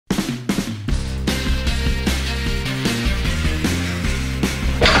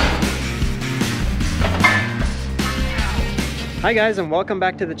Hi guys, and welcome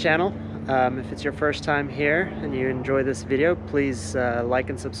back to the channel. If it's your first time here and you enjoy this video, please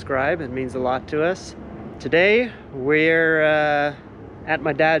like and subscribe. It means a lot to us. Today we're at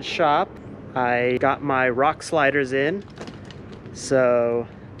my dad's shop. I got my rock sliders in, so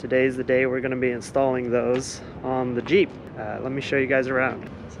today's the day we're going to be installing those on the Jeep. Let me show you guys around.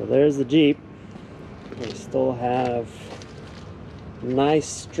 So there's the Jeep. We still have nice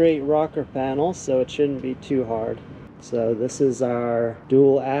straight rocker panels, so it shouldn't be too hard. So this is our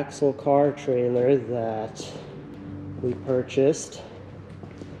dual axle car trailer that we purchased.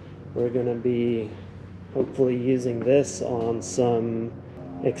 We're going to be hopefully using this on some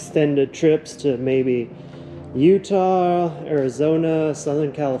extended trips to maybe Utah, Arizona,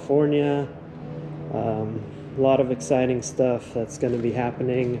 Southern California. A lot of exciting stuff that's going to be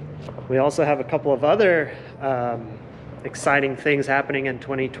happening. We also have a couple of other exciting things happening in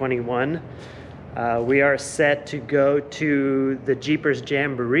 2021. We are set to go to the Jeepers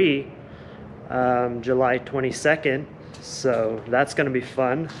Jamboree July 22nd, so that's going to be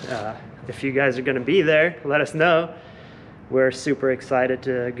fun. If you guys are going to be there, let us know. We're super excited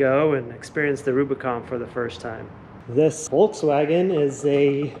to go and experience the Rubicon for the first time. This Volkswagen is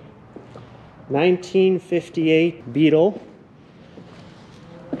a 1958 Beetle.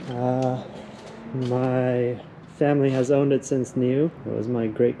 My family has owned it since new. It was my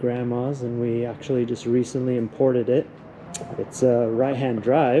great-grandma's, and we actually just recently imported it. It's a right-hand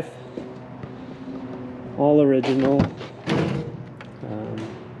drive, all original,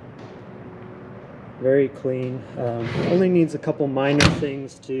 very clean. Only needs a couple minor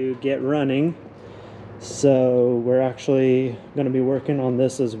things to get running, so we're actually going to be working on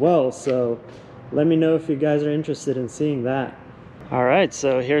this as well. So let me know if you guys are interested in seeing that. All right,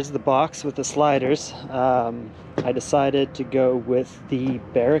 so here's the box with the sliders. I decided to go with the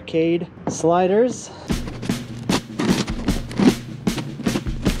Barricade sliders.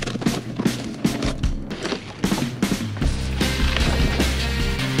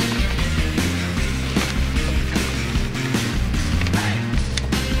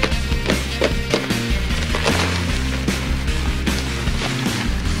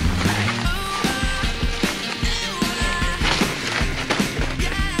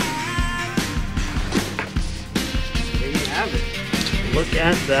 Look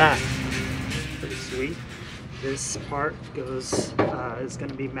at that. Pretty sweet. This part goes is going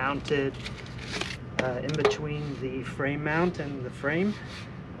to be mounted in between the frame mount and the frame,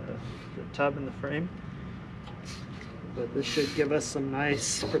 the tub and the frame. But this should give us some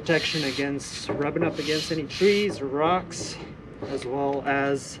nice protection against rubbing up against any trees or rocks, as well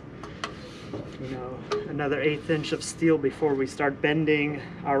as, you know, another 1/8 inch of steel before we start bending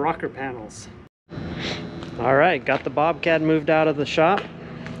our rocker panels. All right, got the Bobcat moved out of the shop,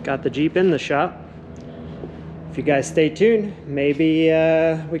 got the Jeep in the shop. If you guys stay tuned, maybe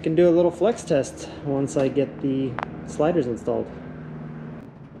we can do a little flex test once I get the sliders installed.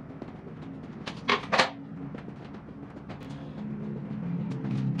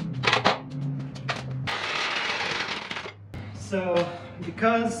 So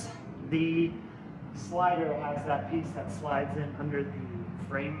because the slider has that piece that slides in under the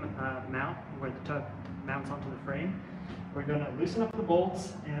frame mount, where the tub mounts onto the frame, we're going to loosen up the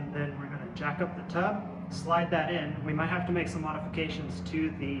bolts, and then we're going to jack up the tub, slide that in. We might have to make some modifications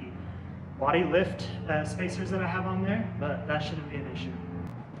to the body lift spacers that I have on there, but that shouldn't be an issue.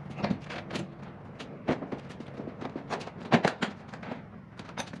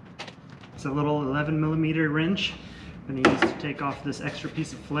 It's a little 11mm wrench I'm going to use to take off this extra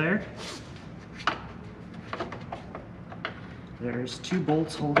piece of flare. There's 2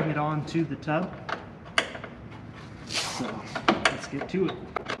 bolts holding it on to the tub. So let's get to it.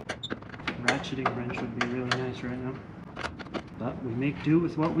 Ratcheting wrench would be really nice right now, but we make do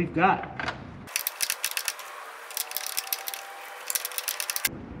with what we've got.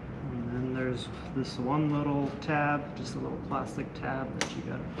 And then there's this one little tab, just a little plastic tab that you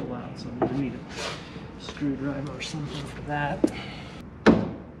gotta pull out, so I'm gonna need a screwdriver or something for that. There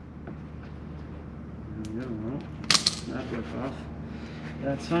we go. Well, that broke off.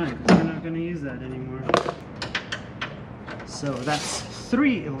 That's fine, because we're not gonna use that anymore. So that's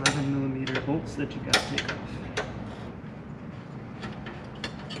 3 11mm bolts that you gotta take off.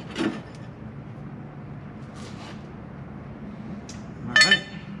 Alright,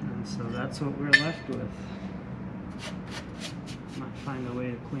 and so that's what we're left with. Might find a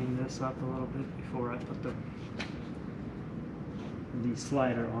way to clean this up a little bit before I put the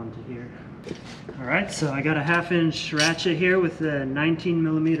slider onto here. Alright, so I got a 1/2 inch ratchet here with a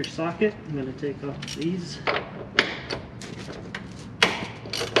 19mm socket. I'm gonna take off these.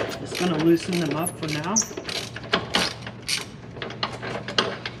 Just gonna loosen them up for now.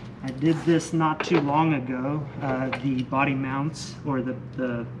 I did this not too long ago, the body mounts or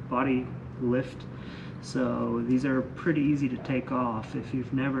the body lift. So these are pretty easy to take off. If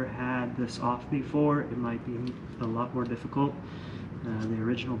you've never had this off before, it might be a lot more difficult. The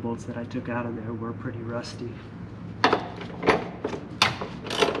original bolts that I took out of there were pretty rusty.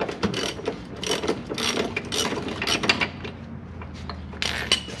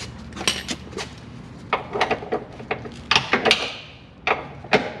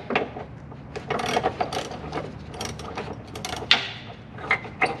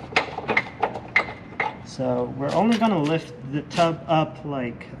 So we're only going to lift the tub up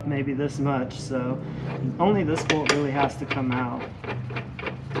like maybe this much, so only this bolt really has to come out.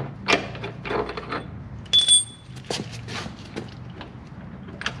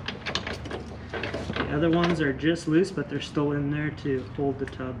 The other ones are just loose, but they're still in there to hold the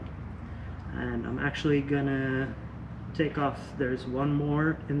tub. And I'm actually gonna take off, there's one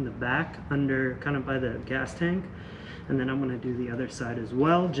more in the back under kind of by the gas tank, and then I'm going to do the other side as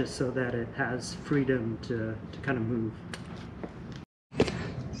well, just so that it has freedom to kind of move.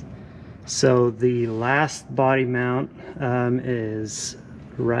 So the last body mount is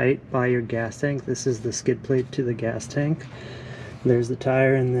right by your gas tank. This is the skid plate to the gas tank. There's the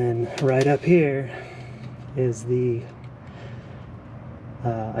tire, and then right up here is the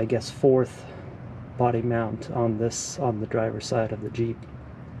I guess fourth body mount on the driver's side of the Jeep.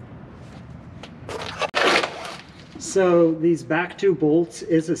 So these back two bolts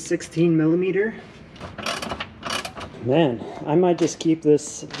is a 16 millimeter. Man, I might just keep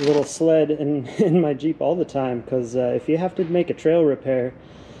this little sled in my Jeep all the time, because if you have to make a trail repair,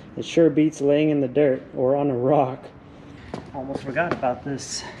 it sure beats laying in the dirt or on a rock. Almost forgot about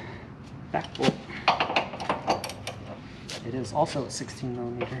this back bolt. It is also a 16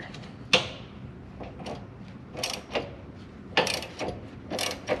 millimeter.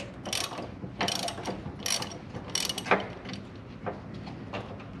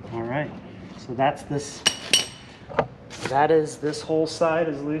 Alright, so that's this. That is, this whole side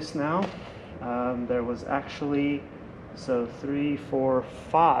is loose now. There was actually, so 3, 4,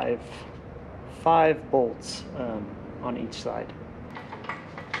 5 bolts on each side.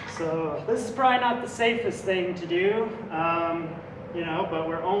 So this is probably not the safest thing to do, you know, but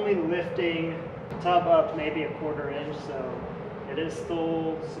we're only lifting the tub up maybe 1/4 inch, so it is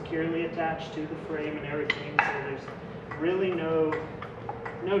still securely attached to the frame and everything, so there's really no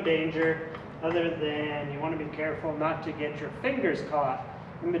danger, other than you want to be careful not to get your fingers caught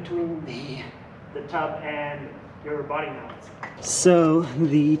in between the tub and your body mounts. So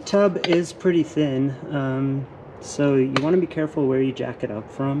the tub is pretty thin, so you want to be careful where you jack it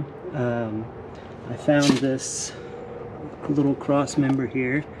up from. I found this little cross member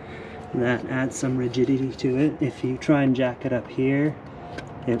here that adds some rigidity to it. If you try and jack it up here,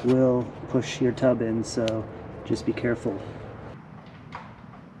 it will push your tub in, so just be careful.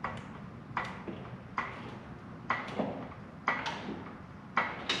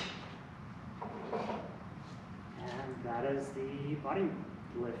 That is the body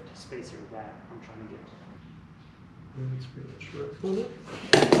lift spacer that I'm trying to get. That's pretty much rough on it.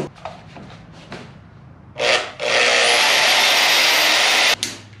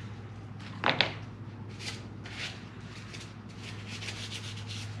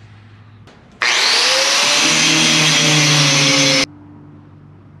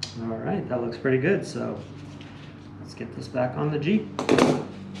 Alright, that looks pretty good, so let's get this back on the Jeep.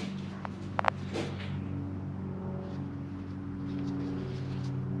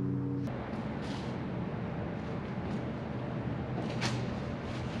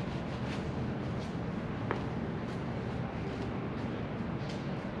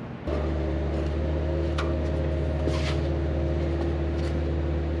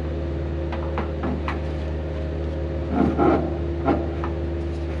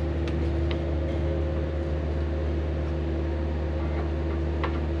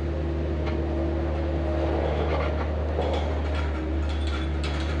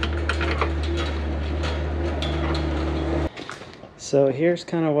 So here's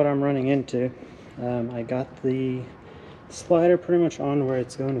kind of what I'm running into. I got the slider pretty much on where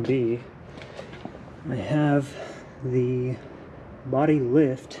it's going to be. I have the body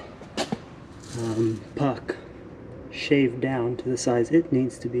lift puck shaved down to the size it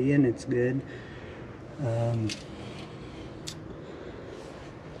needs to be, and it's good.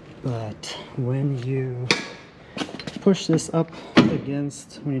 But when you push this up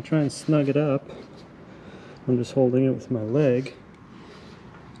against, when you try and snug it up, I'm just holding it with my leg,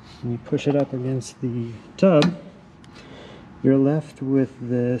 and you push it up against the tub, you're left with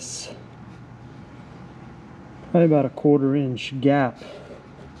this probably about a 1/4 inch gap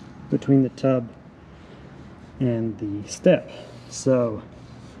between the tub and the step. So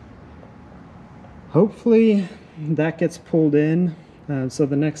hopefully that gets pulled in. So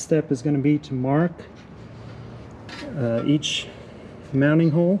the next step is going to be to mark each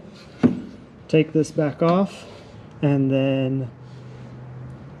mounting hole, take this back off, and then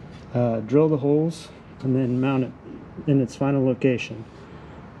drill the holes and then mount it in its final location.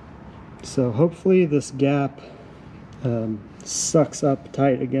 So hopefully this gap sucks up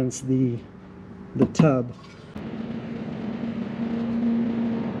tight against the tub.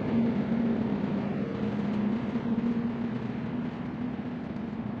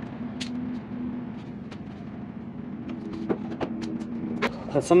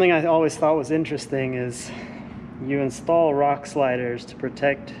 That's something I always thought was interesting, is you install rock sliders to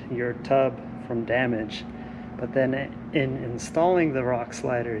protect your tub from damage, but then in installing the rock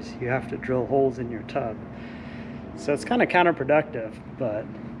sliders you have to drill holes in your tub. So it's kind of counterproductive, but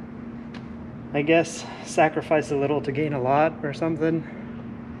I guess sacrifice a little to gain a lot or something.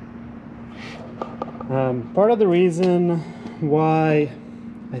 Part of the reason why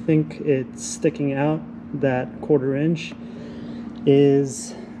I think it's sticking out that 1/4 inch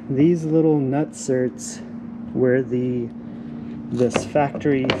is these little nutserts where this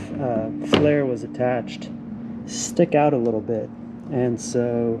factory flare was attached stick out a little bit, and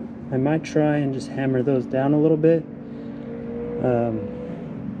so I might try and just hammer those down a little bit,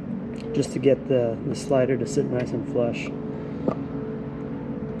 just to get the slider to sit nice and flush.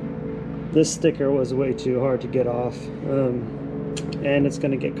 This sticker was way too hard to get off, and it's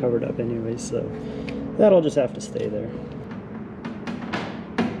going to get covered up anyway, so that'll just have to stay there.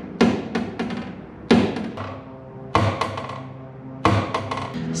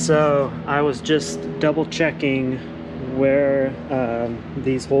 So I was just double checking where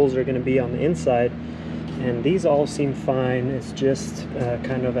these holes are going to be on the inside, and these all seem fine. It's just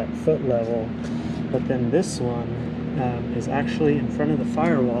kind of at foot level, but then this one is actually in front of the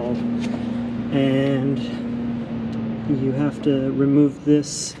firewall, and you have to remove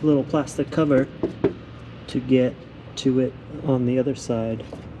this little plastic cover to get to it on the other side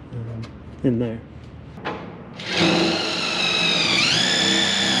in there.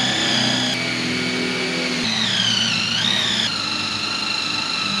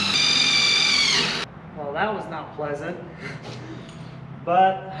 That was not pleasant,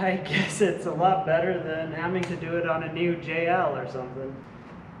 but I guess it's a lot better than having to do it on a new JL or something.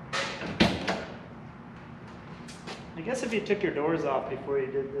 I guess if you took your doors off before you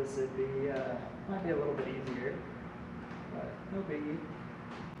did this, it'd be might be a little bit easier, but no biggie.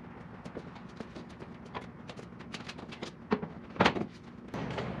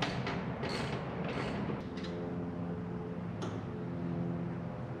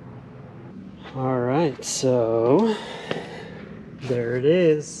 Alright, so there it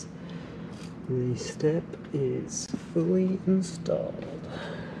is. The step is fully installed.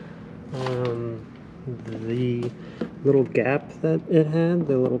 The little gap that it had,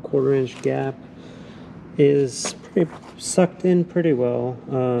 the little 1/4 inch gap, is sucked in pretty well.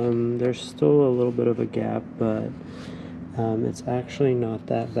 There's still a little bit of a gap, but it's actually not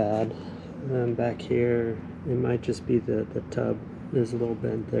that bad. Back here, it might just be the tub is a little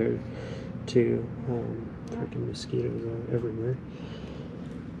bent there too. Freaking mosquitoes are everywhere.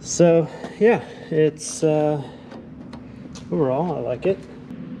 So yeah, it's overall I like it.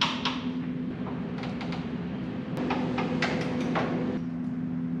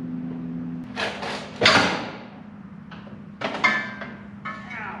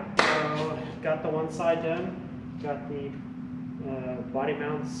 So got the one side done, got the body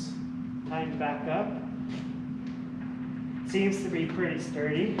mounts tightened back up. Seems to be pretty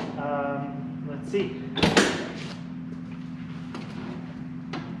sturdy. Let's see.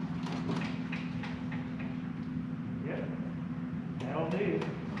 Yep, that'll do.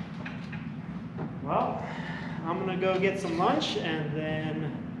 Well, I'm gonna go get some lunch and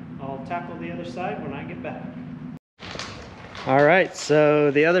then I'll tackle the other side when I get back. All right,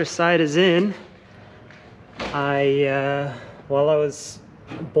 so the other side is in. While I was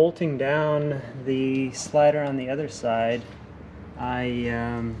bolting down the slider on the other side,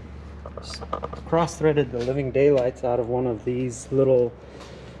 I cross-threaded the living daylights out of one of these little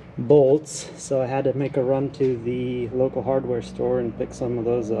bolts, so I had to make a run to the local hardware store and pick some of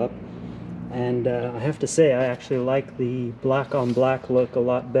those up. And I have to say, I actually like the black on black look a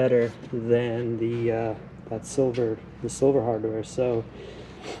lot better than the silver hardware. So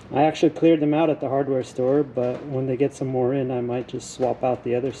I actually cleared them out at the hardware store, but when they get some more in, I might just swap out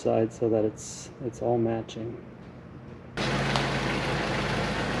the other side so that it's all matching.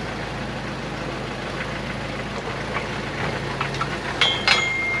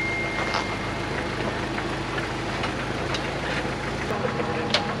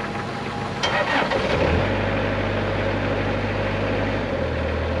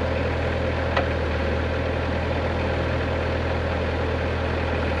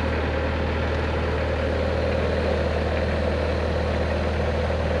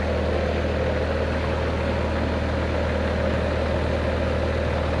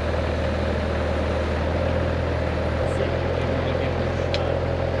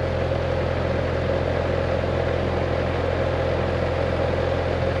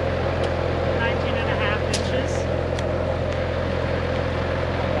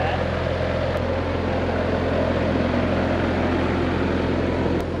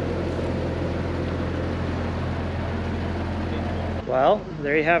 Well,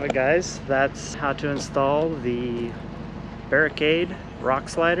 there you have it, guys. That's how to install the Barricade rock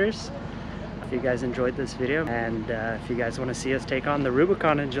sliders. If you guys enjoyed this video, and if you guys want to see us take on the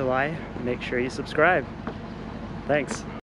Rubicon in July, make sure you subscribe. Thanks.